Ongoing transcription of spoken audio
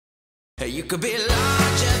You could be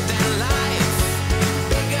larger than life,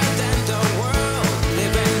 bigger than the world,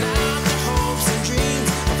 living out the hopes and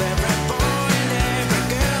dreams of every boy and every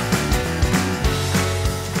girl.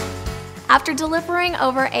 After delivering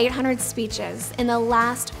over 800 speeches in the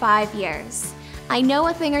last 5 years, I know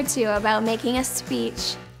a thing or two about making a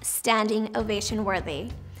speech standing ovation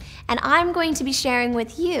worthy. And I'm going to be sharing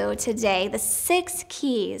with you today the 6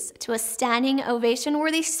 keys to a standing ovation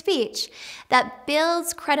worthy speech that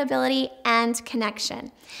builds credibility and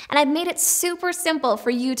connection. And I've made it super simple for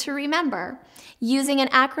you to remember using an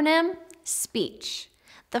acronym, SPEECH.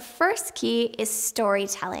 The first key is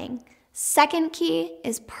storytelling. Second key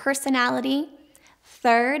is personality.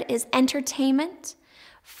 Third is entertainment.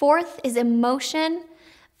 Fourth is emotion.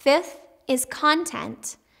 Fifth is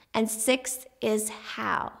content. And sixth is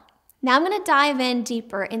how. Now I'm going to dive in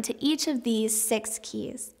deeper into each of these 6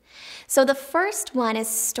 keys. So the first one is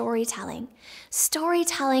storytelling.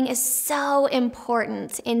 Storytelling is so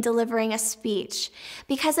important in delivering a speech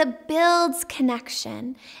because it builds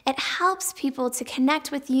connection. It helps people to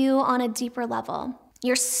connect with you on a deeper level.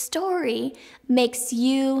 Your story makes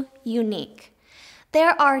you unique.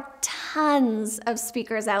 There are tons of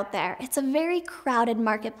speakers out there. It's a very crowded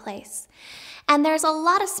marketplace. And there's a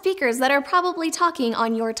lot of speakers that are probably talking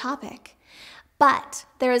on your topic. But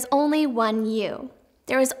there is only one you.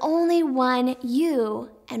 There is only one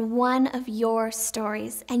you and one of your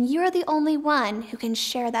stories. And you're the only one who can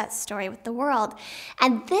share that story with the world.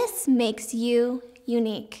 And this makes you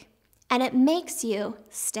unique. And it makes you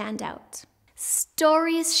stand out.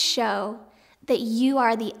 Stories show that you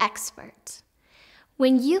are the expert.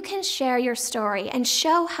 When you can share your story and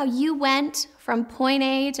show how you went from point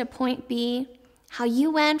A to point B, how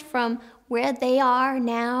you went from where they are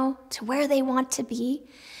now to where they want to be,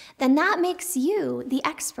 then that makes you the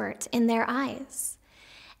expert in their eyes.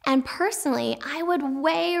 And personally, I would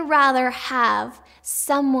way rather have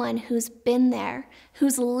someone who's been there,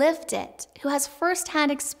 who's lived it, who has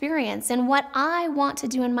firsthand experience in what I want to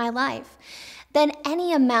do in my life, than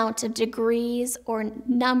any amount of degrees or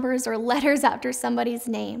numbers or letters after somebody's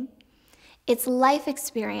name. It's life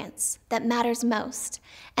experience that matters most.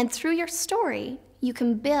 And through your story, you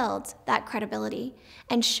can build that credibility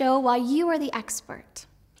and show why you are the expert.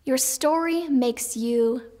 Your story makes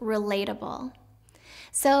you relatable.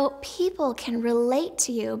 So people can relate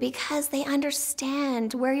to you because they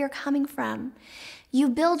understand where you're coming from. You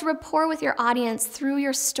build rapport with your audience through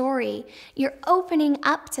your story. You're opening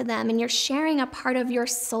up to them and you're sharing a part of your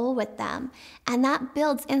soul with them. And that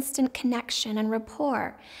builds instant connection and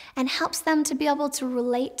rapport and helps them to be able to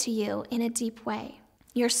relate to you in a deep way.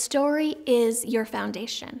 Your story is your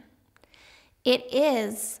foundation. It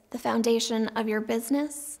is the foundation of your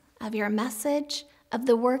business, of your message, of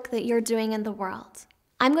the work that you're doing in the world.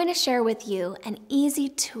 I'm going to share with you an easy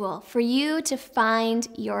tool for you to find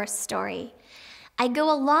your story. I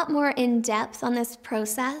go a lot more in depth on this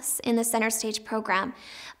process in the Center Stage program,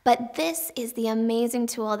 but this is the amazing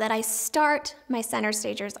tool that I start my Center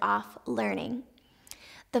Stagers off learning.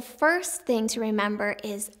 The first thing to remember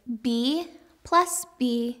is B plus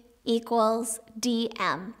B equals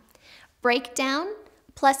DM. Breakdown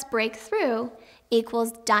plus breakthrough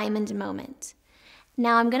equals diamond moment.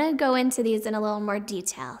 Now I'm going to go into these in a little more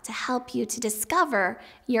detail to help you to discover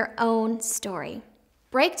your own story.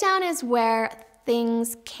 Breakdown is where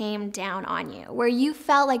things came down on you, where you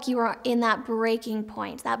felt like you were in that breaking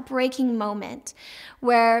point, that breaking moment,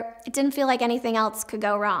 where it didn't feel like anything else could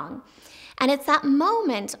go wrong. And it's that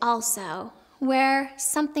moment also where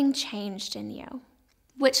something changed in you,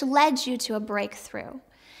 which led you to a breakthrough.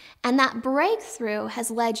 And that breakthrough has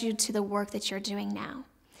led you to the work that you're doing now.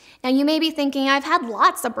 Now you may be thinking, I've had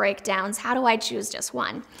lots of breakdowns, how do I choose just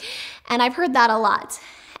one? And I've heard that a lot.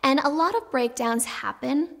 And a lot of breakdowns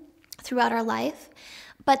happen throughout our life,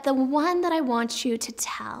 but the one that I want you to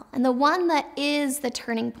tell, and the one that is the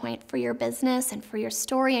turning point for your business and for your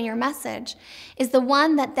story and your message, is the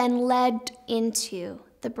one that then led into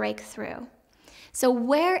the breakthrough. So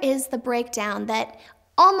where is the breakdown that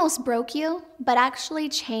almost broke you, but actually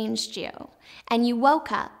changed you? And you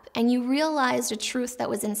woke up and you realized a truth that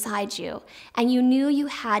was inside you, and you knew you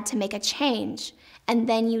had to make a change, and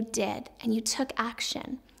then you did, and you took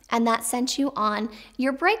action. And that sent you on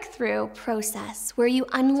your breakthrough process where you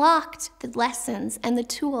unlocked the lessons and the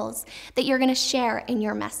tools that you're going to share in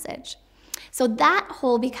your message. So that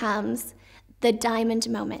whole becomes the diamond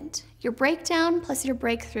moment. Your breakdown plus your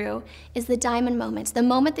breakthrough is the diamond moment, the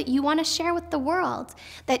moment that you want to share with the world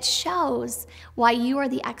that shows why you are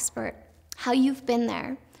the expert, how you've been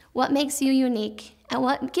there, what makes you unique, and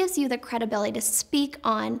what gives you the credibility to speak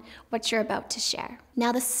on what you're about to share.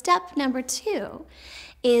 Now, the step number 2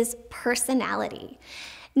 is personality.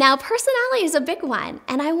 Now, personality is a big one,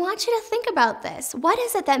 and I want you to think about this. What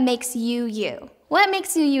is it that makes you you? What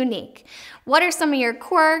makes you unique? What are some of your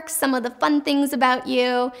quirks, some of the fun things about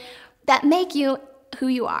you that make you who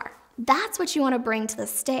you are? That's what you want to bring to the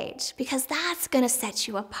stage, because that's going to set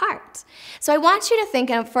you apart. So I want you to think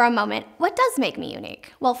of for a moment, what does make me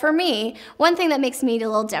unique? Well, for me, one thing that makes me a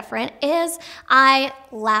little different is I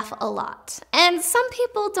laugh a lot. And some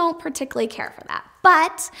people don't particularly care for that.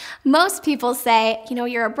 But most people say, you know,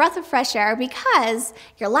 you're a breath of fresh air because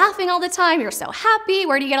you're laughing all the time, you're so happy,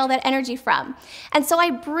 where do you get all that energy from? And so I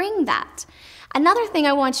bring that. Another thing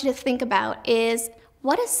I want you to think about is,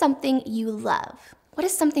 what is something you love? What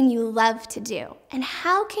is something you love to do? And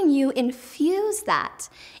how can you infuse that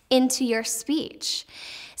into your speech?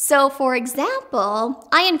 So for example,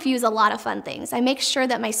 I infuse a lot of fun things. I make sure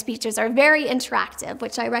that my speeches are very interactive,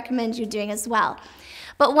 which I recommend you doing as well.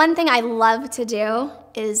 But one thing I love to do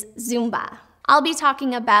is Zumba. I'll be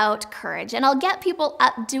talking about courage, and I'll get people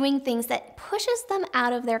up doing things that pushes them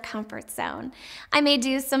out of their comfort zone. I may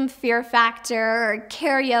do some fear factor or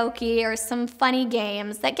karaoke or some funny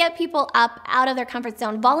games that get people up out of their comfort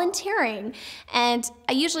zone, volunteering, and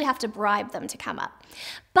I usually have to bribe them to come up.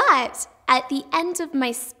 But at the end of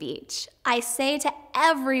my speech, I say to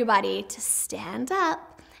everybody to stand up,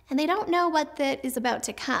 and they don't know what that is about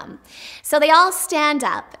to come. So they all stand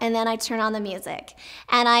up, and then I turn on the music.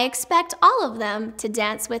 And I expect all of them to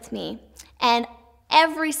dance with me. And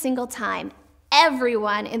every single time,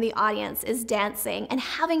 everyone in the audience is dancing and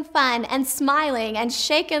having fun and smiling and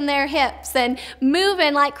shaking their hips and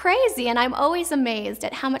moving like crazy. And I'm always amazed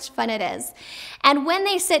at how much fun it is. And when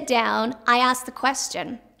they sit down, I ask the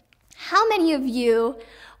question, how many of you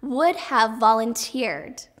would have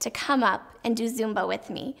volunteered to come up and do Zumba with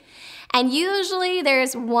me? And usually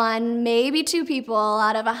there's one, maybe two people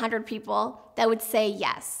out of 100 people that would say,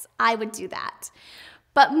 yes, I would do that.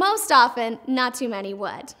 But most often, not too many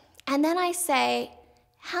would. And then I say,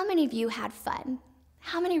 how many of you had fun?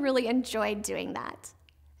 How many really enjoyed doing that?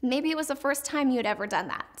 Maybe it was the first time you'd ever done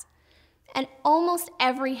that. And almost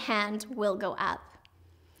every hand will go up.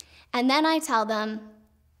 And then I tell them,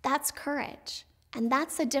 that's courage. And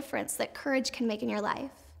that's the difference that courage can make in your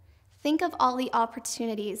life. Think of all the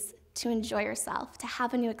opportunities to enjoy yourself, to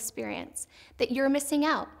have a new experience that you're missing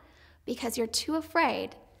out because you're too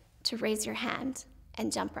afraid to raise your hand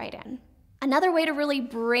and jump right in. Another way to really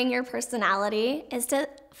bring your personality is to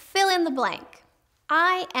fill in the blank.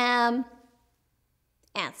 I am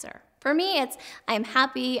answer. For me, it's I'm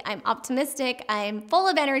happy, I'm optimistic, I'm full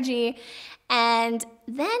of energy, and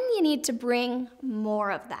then you need to bring more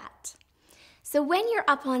of that. So when you're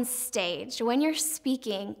up on stage, when you're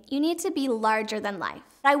speaking, you need to be larger than life.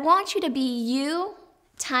 I want you to be you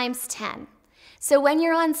times 10. So when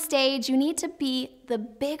you're on stage, you need to be the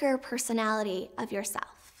bigger personality of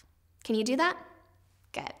yourself. Can you do that?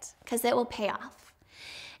 Good, because it will pay off.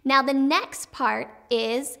 Now the next part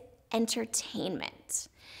is entertainment.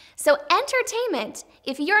 So entertainment,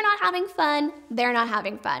 if you're not having fun, they're not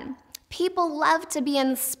having fun. People love to be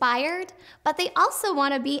inspired, but they also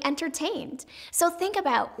want to be entertained. So think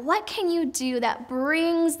about, what can you do that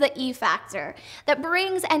brings the E factor, that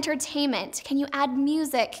brings entertainment? Can you add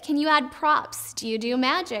music? Can you add props? Do you do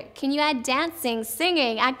magic? Can you add dancing,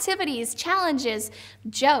 singing, activities, challenges,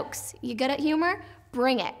 jokes? You good at humor?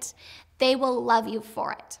 Bring it. They will love you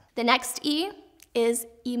for it. The next E is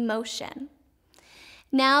emotion.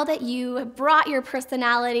 Now that you have brought your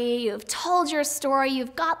personality, you've told your story,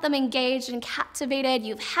 you've got them engaged and captivated,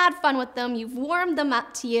 you've had fun with them, you've warmed them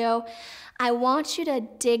up to you, I want you to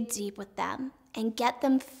dig deep with them and get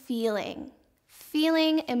them feeling.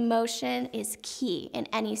 Feeling emotion is key in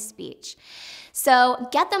any speech. So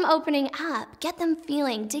get them opening up, get them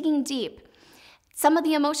feeling, digging deep. Some of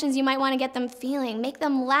the emotions you might want to get them feeling, make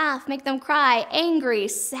them laugh, make them cry, angry,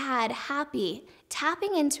 sad, happy.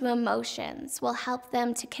 Tapping into emotions will help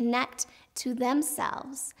them to connect to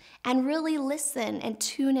themselves and really listen and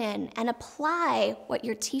tune in and apply what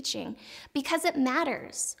you're teaching, because it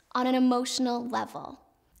matters on an emotional level.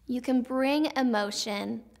 You can bring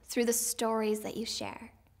emotion through the stories that you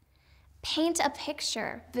share. Paint a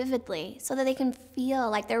picture vividly so that they can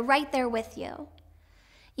feel like they're right there with you.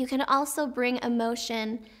 You can also bring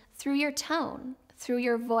emotion through your tone, through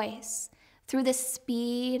your voice, through the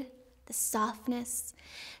speed, the softness.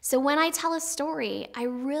 So when I tell a story, I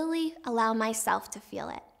really allow myself to feel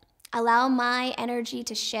it. Allow my energy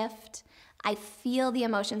to shift. I feel the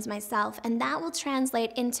emotions myself, and that will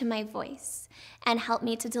translate into my voice and help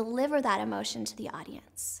me to deliver that emotion to the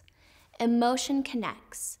audience. Emotion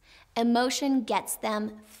connects. Emotion gets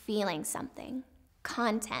them feeling something.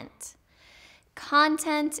 Content.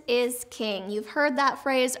 Content is king. You've heard that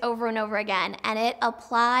phrase over and over again, and it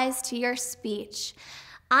applies to your speech.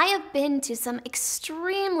 I have been to some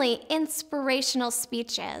extremely inspirational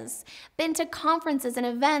speeches, been to conferences and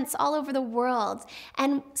events all over the world,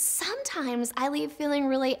 and sometimes I leave feeling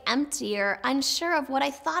really empty or unsure of what I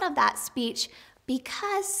thought of that speech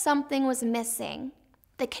because something was missing: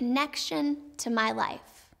 the connection to my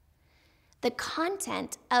life, the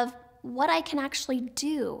content of what I can actually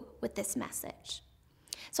do with this message.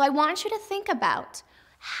 So I want you to think about,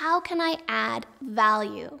 how can I add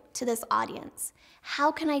value to this audience?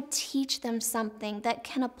 How can I teach them something that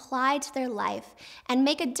can apply to their life and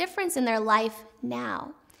make a difference in their life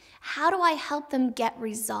now? How do I help them get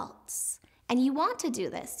results? And you want to do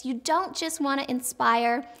this. You don't just want to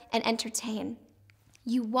inspire and entertain.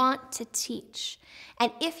 You want to teach.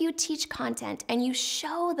 And if you teach content and you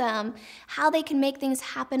show them how they can make things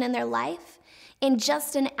happen in their life in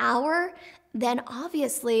just an hour, then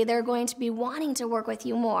obviously they're going to be wanting to work with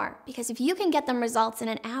you more. Because if you can get them results in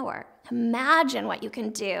an hour, imagine what you can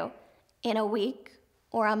do in a week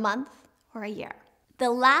or a month or a year. The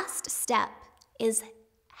last step is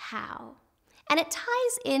how. And it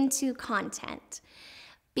ties into content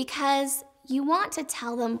because you want to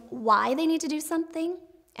tell them why they need to do something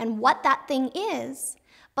and what that thing is,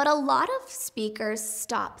 but a lot of speakers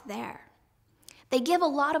stop there. They give a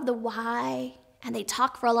lot of the why, and they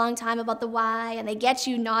talk for a long time about the why, and they get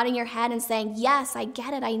you nodding your head and saying, yes, I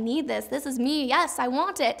get it, I need this, this is me, yes, I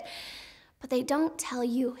want it. But they don't tell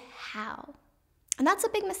you how. And that's a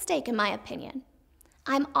big mistake in my opinion.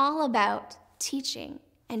 I'm all about teaching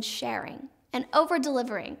and sharing and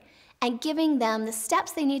over-delivering and giving them the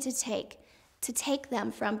steps they need to take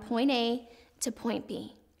them from point A to point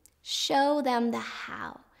B. Show them the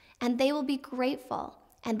how, and they will be grateful,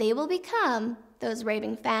 and they will become those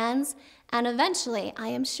raving fans, and eventually, I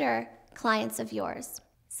am sure, clients of yours.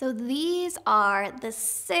 So these are the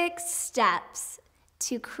 6 steps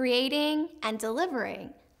to creating and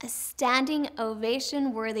delivering a standing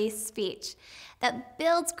ovation-worthy speech that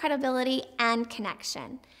builds credibility and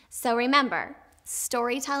connection. So remember,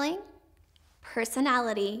 storytelling,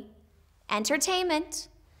 personality, entertainment,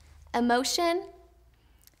 emotion,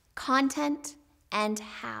 content, and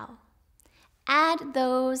how. Add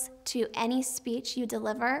those to any speech you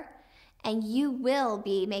deliver, and you will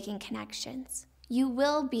be making connections. You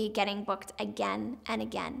will be getting booked again and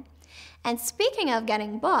again. And speaking of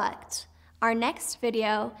getting booked, our next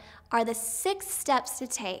video are the 6 steps to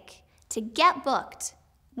take to get booked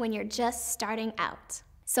when you're just starting out.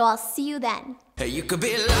 So I'll see you then. You could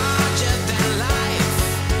be larger than life.